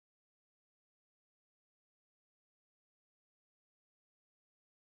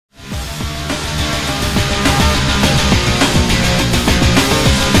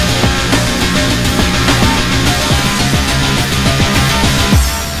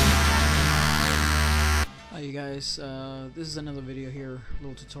Hi you guys, this is another video here, a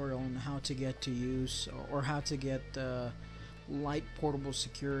little tutorial on how to get to use or how to get light portable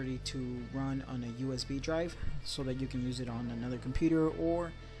security to run on a USB drive so that you can use it on another computer,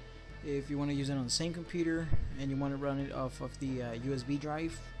 or if you want to use it on the same computer and you want to run it off of the USB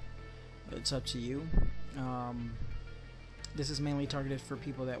drive, it's up to you. This is mainly targeted for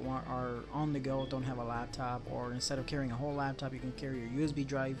people that are on the go, don't have a laptop, or instead of carrying a whole laptop you can carry your USB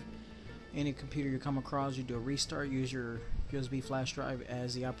drive. Any computer you come across, you do a restart, use your USB flash drive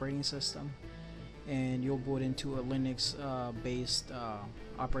as the operating system, and you'll boot into a Linux based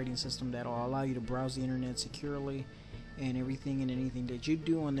operating system that will allow you to browse the internet securely, and everything and anything that you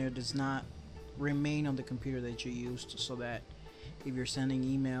do on there does not remain on the computer that you used, so that if you're sending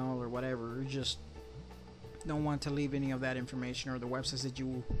email or whatever, you just don't want to leave any of that information or the websites that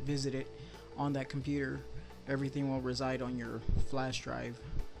you visited on that computer. Everything will reside on your flash drive.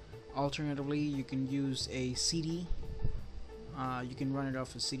 Alternatively, you can use a CD. You can run it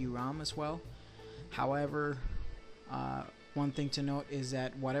off a CD-ROM as well. However, one thing to note is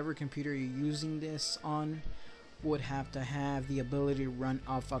that whatever computer you're using this on would have to have the ability to run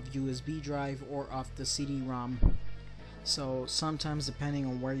off of USB drive or off the CD-ROM. So sometimes, depending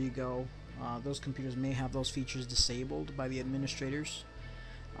on where you go, those computers may have those features disabled by the administrators.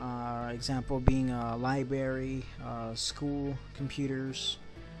 Example being a library, school computers.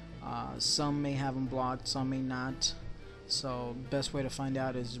 Some may have them blocked, some may not. So best way to find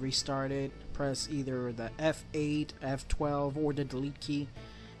out is restart it, press either the F8, F12 or the delete key.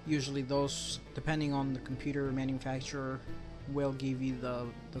 Usually those, depending on the computer manufacturer, will give you the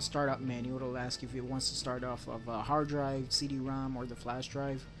startup menu. It'll ask you if it wants to start off of a hard drive, CD-ROM, or the flash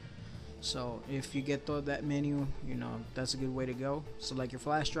drive. So if you get that menu, you know that's a good way to go. Select your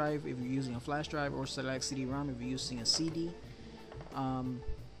flash drive if you're using a flash drive, or select CD-ROM if you're using a CD.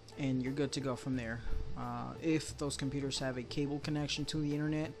 And you're good to go from there. If those computers have a cable connection to the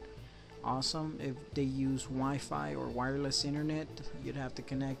internet, awesome. If they use Wi-Fi or wireless internet, you'd have to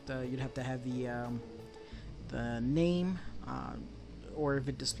connect. You'd have to have the name, or if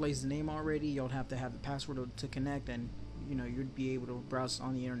it displays the name already, you'll have to have the password to connect, and you'd be able to browse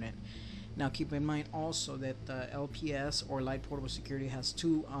on the internet. Now keep in mind also that the LPS or Light Portable Security has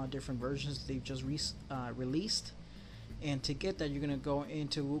two different versions they've just released. And to get that, you're going to go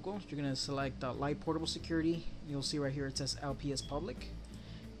into Google, you're going to select Light Portable Security. You'll see right here it says LPS Public.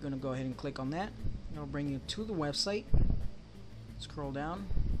 You're going to go ahead and click on that. It'll bring you to the website. Scroll down,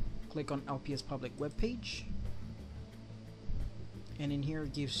 click on LPS Public webpage, and in here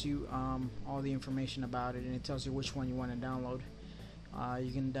it gives you all the information about it, and it tells you which one you want to download.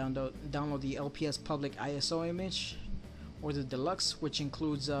 You can download the LPS Public ISO image or the Deluxe, which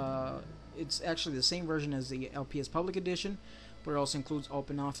includes it's actually the same version as the LPS Public Edition, but it also includes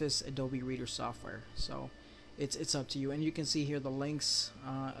OpenOffice, Adobe Reader software. So it's up to you, and you can see here the links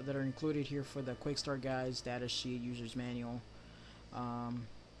that are included here for the quick start guides, data sheet, user's manual.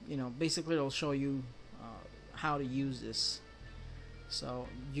 Basically it'll show you how to use this. So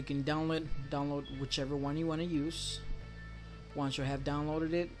you can download whichever one you want to use. Once you have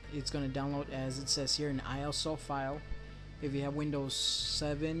downloaded it, it's going to download, as it says here, an ISO file. If you have Windows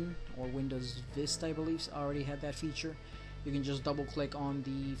 7 or Windows Vista, I believe, already had that feature, you can just double click on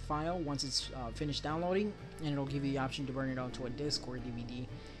the file once it's finished downloading, and it'll give you the option to burn it onto a disk or a DVD.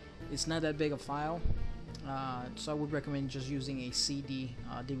 It's not that big a file, so I would recommend just using a CD.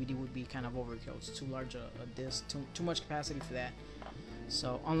 DVD would be kind of overkill. It's too large a disk, too much capacity for that.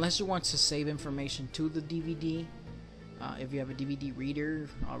 So unless you want to save information to the DVD, if you have a DVD reader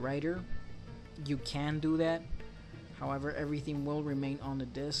writer, you can do that. However, everything will remain on the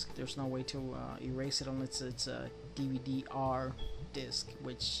disk. There's no way to erase it unless it's a DVD-R disk,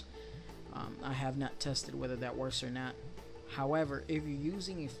 which I have not tested whether that works or not. However, if you're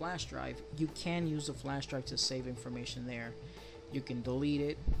using a flash drive, you can use a flash drive to save information there. You can delete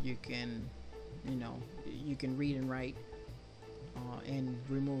it. You can, you can read and write and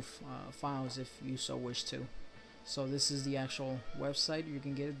remove files if you so wish to. So this is the actual website. You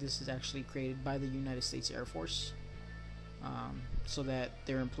can get it. This is actually created by the United States Air Force, so that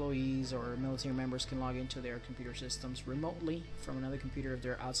their employees or military members can log into their computer systems remotely from another computer if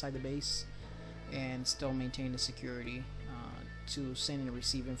they're outside the base, and still maintain the security to send and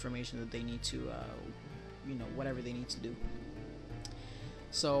receive information that they need to, whatever they need to do.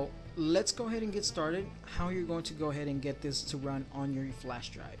 So let's go ahead and get started. How you're going to go ahead and get this to run on your flash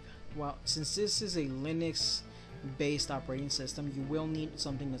drive? Well, since this is a Linux based operating system, you will need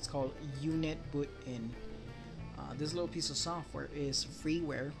something that's called Unit Boot In. This little piece of software is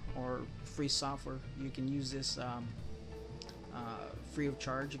freeware or free software. You can use this free of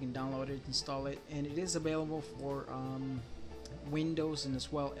charge. You can download it, install it, and it is available for Windows and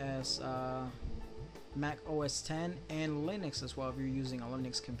as well as Mac OS 10 and Linux as well if you're using a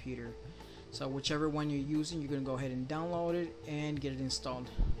Linux computer. So whichever one you're using, you're going to go ahead and download it and get it installed.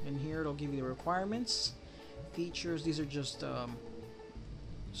 And here it'll give you the requirements, features. These are just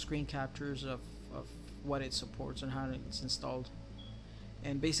screen captures of what it supports and how it's installed,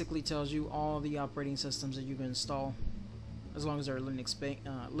 and basically tells you all the operating systems that you can install as long as they're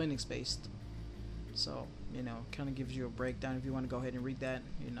Linux based. So, you know, kind of gives you a breakdown if you want to go ahead and read that.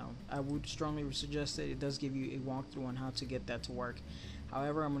 You know, I would strongly suggest it. It does give you a walkthrough on how to get that to work.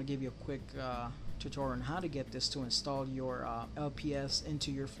 However, I'm going to give you a quick tutorial on how to get this to install your LPS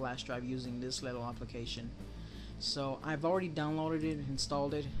into your flash drive using this little application. So I've already downloaded it and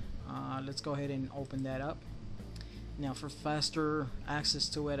installed it. Let's go ahead and open that up. Now for faster access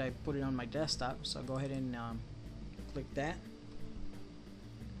to it, I put it on my desktop, so I'll go ahead and click that.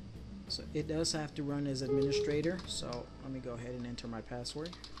 So it does have to run as administrator, so let me go ahead and enter my password.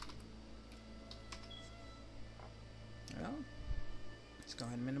 Well, let's go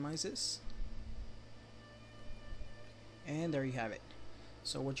ahead and minimize this. And there you have it.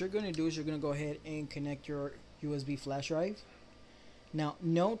 So what you're going to do is you're going to go ahead and connect your USB flash drive. Now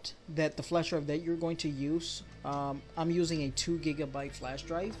note that the flash drive that you're going to use, I'm using a 2 GB flash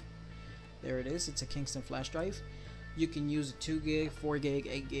drive. There it is. It's a Kingston flash drive. You can use a 2 gig, 4 gig,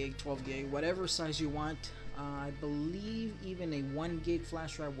 8 gig, 12 gig, whatever size you want. I believe even a 1 gig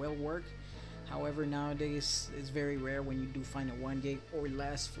flash drive will work. However, nowadays it's very rare when you do find a 1 gig or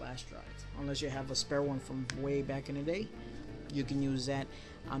less flash drive, unless you have a spare one from way back in the day. You can use that.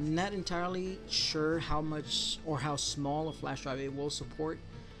 I'm not entirely sure how much or how small a flash drive it will support.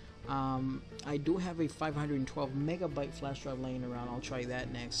 I do have a 512 megabyte flash drive laying around. I'll try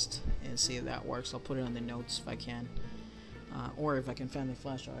that next and see if that works. I'll put it on the notes if I can, or if I can find the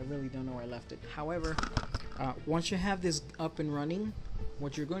flash drive. I really don't know where I left it. However, once you have this up and running,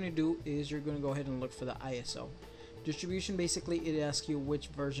 what you're going to do is you're going to go ahead and look for the ISO distribution. Basically, it asks you which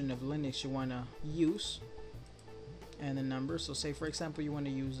version of Linux you want to use and the number. So say for example you want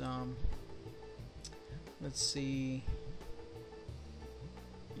to use let's see,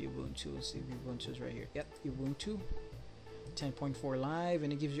 Ubuntu. Let's see if Ubuntu is right here. Yep, Ubuntu 10.4 live,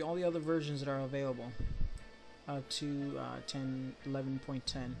 and it gives you all the other versions that are available to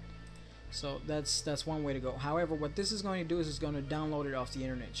 11.10. So that's one way to go. However, what this is going to do is it's going to download it off the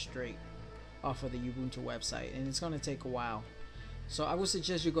internet straight off of the Ubuntu website, and it's going to take a while. So I would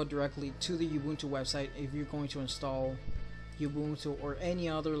suggest you go directly to the Ubuntu website if you're going to install Ubuntu or any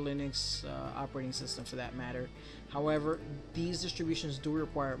other Linux operating system for that matter. However, these distributions do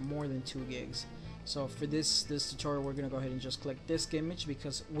require more than 2 gigs. So for this tutorial, we're going to go ahead and just click disk image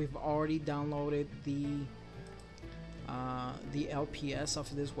because we've already downloaded the LPS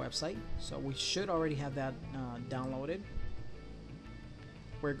off of this website. So we should already have that downloaded.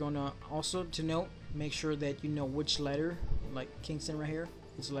 We're going to also, to note, make sure that you know which letter, like Kingston right here,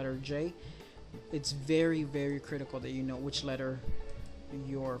 it's letter J. It's very, very critical that you know which letter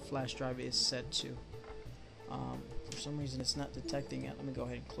your flash drive is set to. For some reason it's not detecting it. Let me go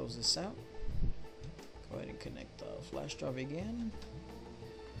ahead and close this out. Go ahead and connect the flash drive again.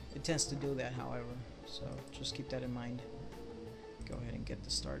 It tends to do that, however, so just keep that in mind. Go ahead and get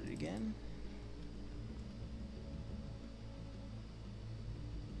this started again.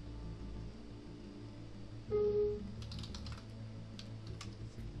 There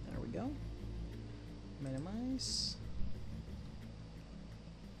we go. Minimize.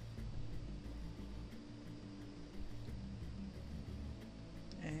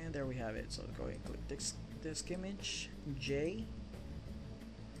 And there we have it. So go ahead and click disk image J.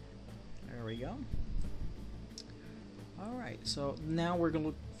 There we go. Alright, so now we're going to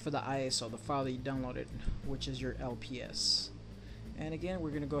look for the ISO, the file that you downloaded, which is your LPS. And again, we're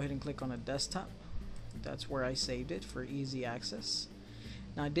going to go ahead and click on the desktop. That's where I saved it for easy access.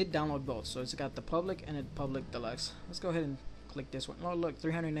 Now I did download both, so it's got the public and the public deluxe. Let's go ahead and click this one. Oh look,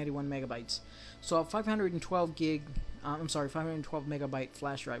 391 megabytes. So a 512 megabyte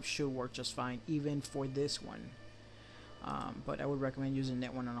flash drive should work just fine, even for this one. But I would recommend using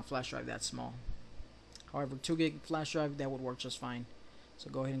that one on a flash drive that small. However, 2 gig flash drive, that would work just fine. So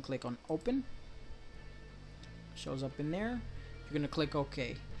go ahead and click on open. Shows up in there. You're gonna click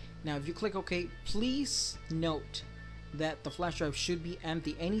OK. Now if you click OK, please note that the flash drive should be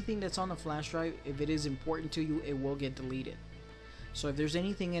empty. Anything that's on the flash drive, if it is important to you, it will get deleted. So if there's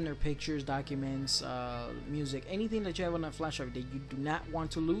anything in there, pictures, documents, music, anything that you have on that flash drive that you do not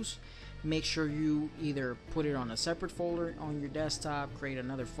want to lose, make sure you either put it on a separate folder on your desktop, create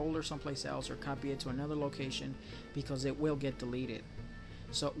another folder someplace else, or copy it to another location, because it will get deleted.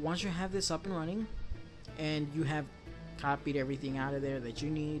 So once you have this up and running and you have copied everything out of there that you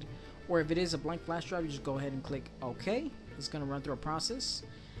need, or if it is a blank flash drive, you just go ahead and click OK. It's going to run through a process.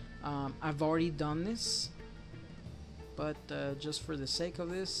 I've already done this, but just for the sake of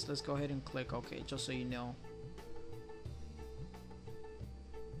this, let's go ahead and click OK, just so you know.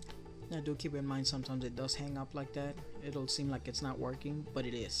 Now do keep in mind, sometimes it does hang up like that. It'll seem like it's not working, but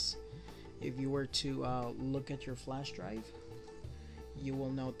it is. If you were to look at your flash drive, you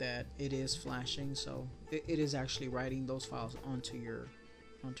will note that it is flashing, so it is actually writing those files onto your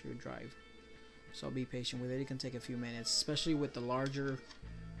drive. So be patient with it. It can take a few minutes, especially with the larger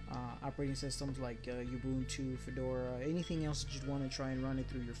operating systems like Ubuntu, Fedora, anything else that you'd want to try and run it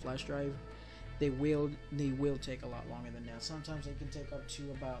through your flash drive. They will take a lot longer than that. Sometimes they can take up to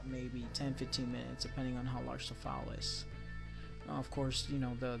about maybe 10-15 minutes, depending on how large the file is. Of course, you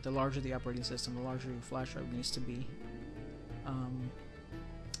know, the larger the operating system, the larger your flash drive needs to be.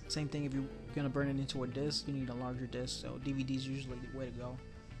 Same thing if you're gonna burn it into a disk, you need a larger disk. So DVD is usually the way to go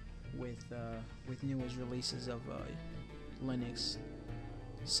with newest releases of Linux.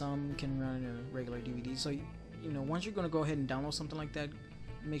 Some can run a regular DVD. So you know, once you're gonna go ahead and download something like that,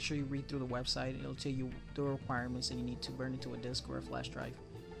 make sure you read through the website. It'll tell you the requirements that you need to burn into a disk or a flash drive,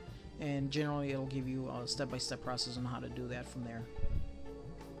 and generally it'll give you a step-by-step process on how to do that from there.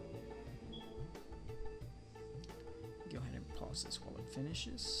 Go ahead and pause this while it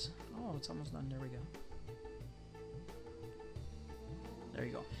finishes. Oh, it's almost done. There we go. There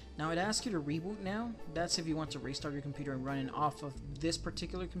you go. Now it asks you to reboot now. That's if you want to restart your computer and run it off of this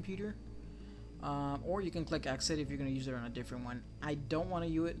particular computer. Or you can click exit if you're going to use it on a different one. I don't want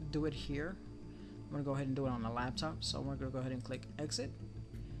to do it here. I'm going to go ahead and do it on a laptop. So we're going to go ahead and click exit.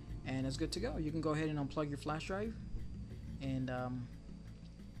 And it's good to go. You can go ahead and unplug your flash drive. And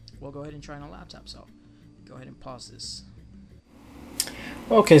we'll go ahead and try on a laptop. So go ahead and pause this.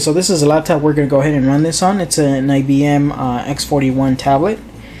 Okay, so this is a laptop we're going to go ahead and run this on. It's an IBM X41 tablet.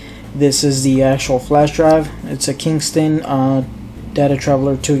 This is the actual flash drive. It's a Kingston Data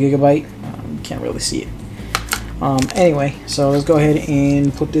Traveler 2 GB. Can't really see it. Anyway, so let's go ahead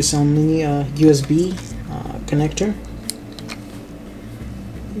and put this on the USB connector.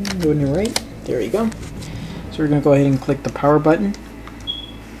 Doing it right. There you go. So we're going to go ahead and click the power button.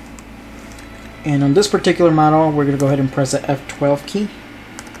 And on this particular model, we're going to go ahead and press the F12 key.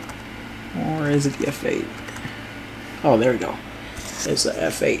 Or is it the F8? Oh, there we go. It's the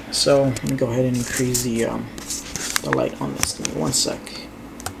F8. So let me go ahead and increase the light on this. Give me one sec.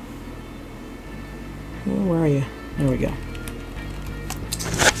 Where are you? There we go.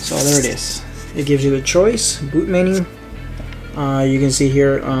 So there it is. It gives you the choice. Boot menu. You can see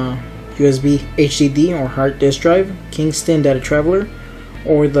here USB HDD or hard disk drive, Kingston Data Traveler,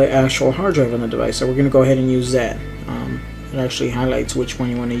 or the actual hard drive on the device. So we're going to go ahead and use that. It actually highlights which one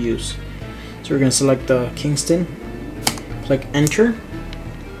you want to use. So we're going to select the Kingston, click enter,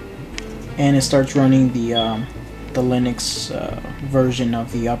 and it starts running the Linux version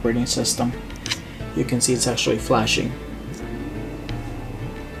of the operating system. You can see it's actually flashing.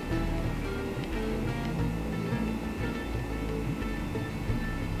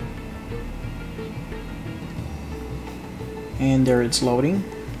 And there it's loading.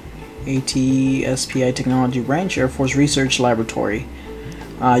 ATSPI Technology Branch, Air Force Research Laboratory.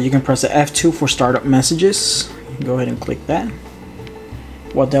 You can press the F2 for startup messages. Go ahead and click that.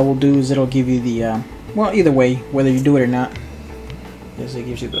 What that will do is it'll give you the, well, either way, whether you do it or not, is it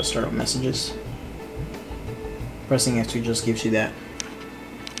gives you the startup messages. Pressing F2 just gives you that.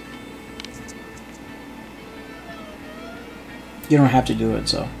 You don't have to do it,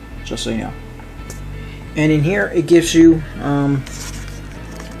 so just so you know. And in here it gives you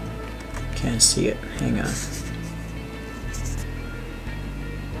can't see it, hang on.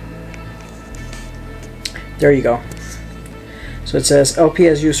 There you go. So it says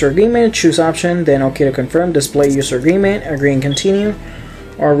LPS user agreement, choose option, then OK to confirm, display user agreement, agree and continue,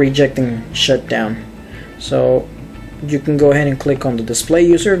 or rejecting shutdown. So you can go ahead and click on the display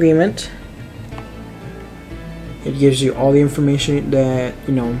user agreement. It gives you all the information that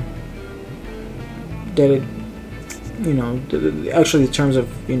actually the terms of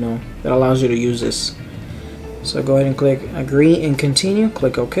that allows you to use this. So go ahead and click agree and continue,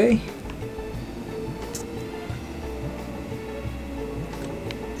 click OK.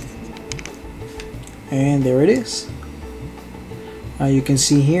 And there it is. You can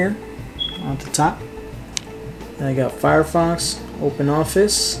see here at the top I got Firefox,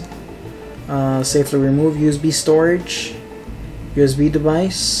 OpenOffice, safely remove USB storage, USB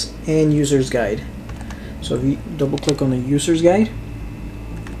device, and user's guide. So if you double click on the user's guide,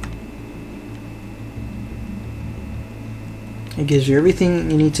 it gives you everything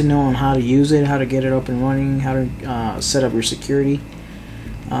you need to know on how to use it, how to get it up and running, how to set up your security.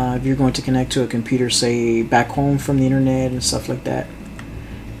 If you're going to connect to a computer, say back home from the internet and stuff like that,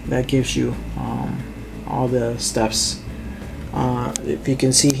 that gives you all the steps. If you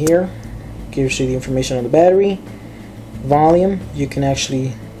can see here, it gives you the information on the battery, volume. You can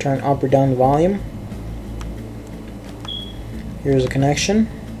actually turn up or down the volume. Here's a connection.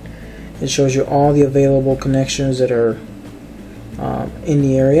 It shows you all the available connections that are in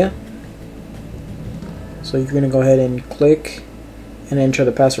the area. So you're going to go ahead and click and enter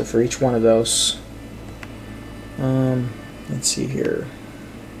the password for each one of those. Let's see here.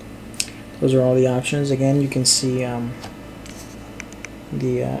 Those are all the options. Again, you can see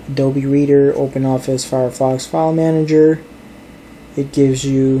the Adobe Reader, OpenOffice, Firefox File Manager. It gives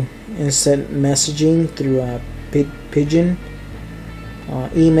you instant messaging through Pigeon,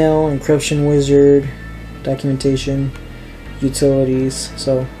 email, encryption wizard, documentation, utilities.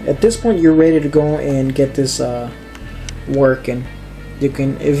 So at this point, you're ready to go and get this working. You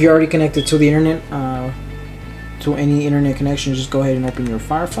can, if you're already connected to the internet, to any internet connection, just go ahead and open your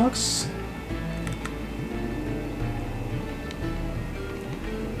Firefox.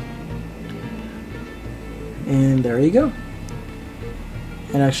 And there you go.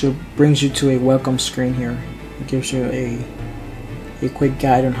 It actually brings you to a welcome screen here. It gives you a quick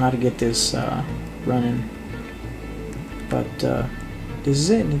guide on how to get this running. But this is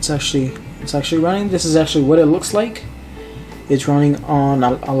it. It's actually running. This is actually what it looks like. It's running on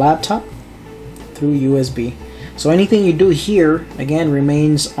a laptop through USB. So anything you do here, again,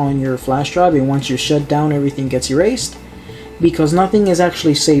 remains on your flash drive, and once you shut down, everything gets erased, because nothing is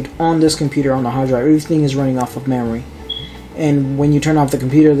actually saved on this computer on the hard drive. Everything is running off of memory. And when you turn off the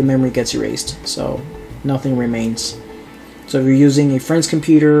computer, the memory gets erased. So nothing remains. So if you're using a friend's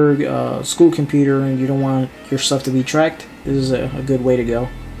computer, school computer, and you don't want your stuff to be tracked, this is a good way to go.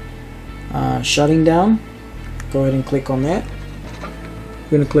 Shutting down, go ahead and click on that.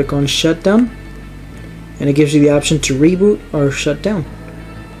 You're going to click on shutdown, and it gives you the option to reboot or shut down.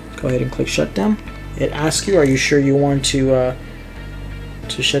 Go ahead and click shutdown. It asks you, are you sure you want to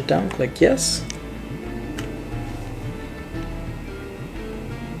shut down? Click yes.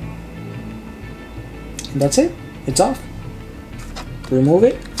 And that's it. It's off. Remove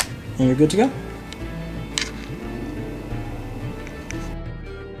it, and you're good to go.